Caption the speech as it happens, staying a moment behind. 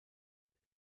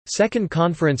Second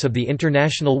Conference of the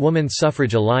International Woman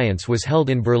Suffrage Alliance was held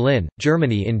in Berlin,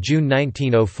 Germany in June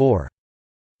 1904.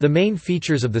 The main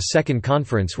features of the Second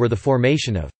Conference were the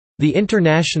formation of the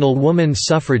International Woman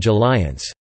Suffrage Alliance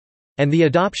and the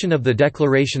adoption of the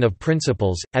Declaration of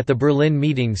Principles. At the Berlin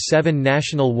meeting, 7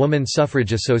 national woman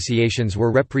suffrage associations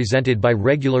were represented by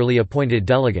regularly appointed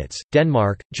delegates: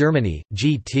 Denmark, Germany,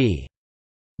 Great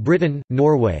Britain,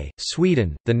 Norway,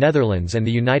 Sweden, the Netherlands and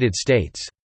the United States.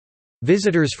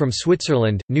 Visitors from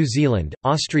Switzerland, New Zealand,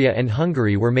 Austria and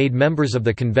Hungary were made members of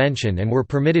the convention and were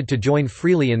permitted to join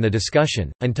freely in the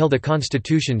discussion, until the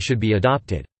constitution should be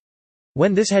adopted.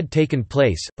 When this had taken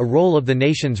place, a roll of the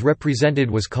nations represented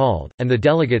was called, and the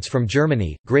delegates from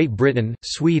Germany, Great Britain,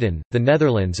 Sweden, the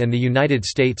Netherlands and the United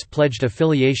States pledged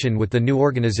affiliation with the new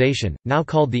organization, now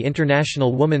called the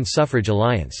International Woman Suffrage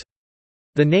Alliance.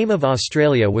 The name of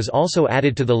Australia was also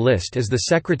added to the list as the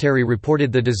secretary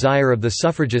reported the desire of the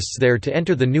suffragists there to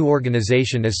enter the new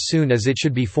organisation as soon as it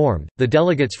should be formed. The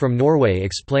delegates from Norway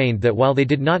explained that while they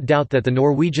did not doubt that the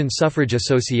Norwegian Suffrage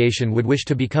Association would wish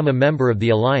to become a member of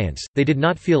the alliance, they did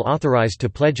not feel authorised to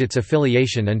pledge its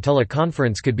affiliation until a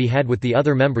conference could be had with the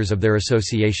other members of their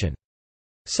association.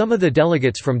 Some of the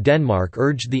delegates from Denmark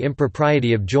urged the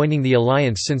impropriety of joining the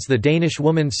alliance since the Danish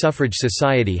Woman Suffrage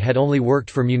Society had only worked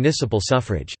for municipal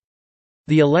suffrage.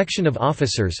 The election of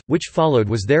officers, which followed,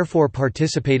 was therefore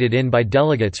participated in by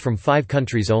delegates from 5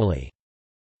 countries only.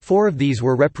 4 of these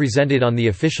were represented on the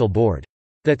official board.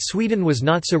 That Sweden was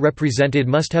not so represented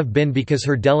must have been because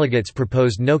her delegates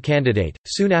proposed no candidate.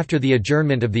 Soon after the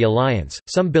adjournment of the alliance,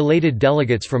 some belated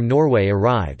delegates from Norway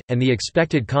arrived, and the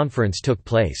expected conference took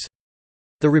place.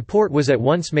 The report was at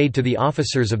once made to the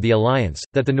officers of the alliance,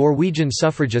 that the Norwegian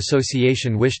Suffrage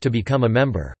Association wished to become a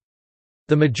member.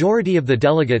 The majority of the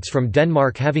delegates from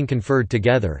Denmark having conferred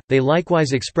together, they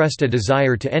likewise expressed a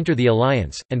desire to enter the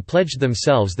alliance, and pledged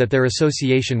themselves that their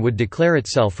association would declare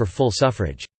itself for full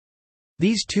suffrage.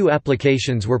 These 2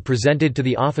 applications were presented to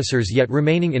the officers yet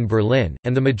remaining in Berlin,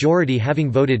 and the majority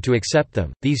having voted to accept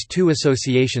them, these 2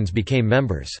 associations became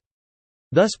members.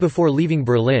 Thus, before leaving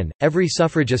Berlin, every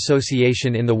suffrage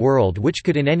association in the world which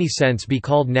could in any sense be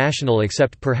called national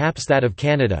except perhaps that of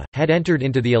Canada, had entered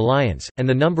into the alliance, and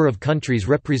the number of countries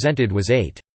represented was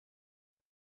 8.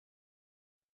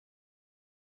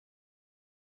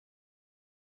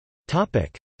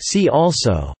 See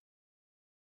also: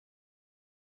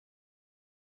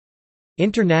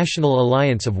 International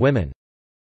Alliance of Women.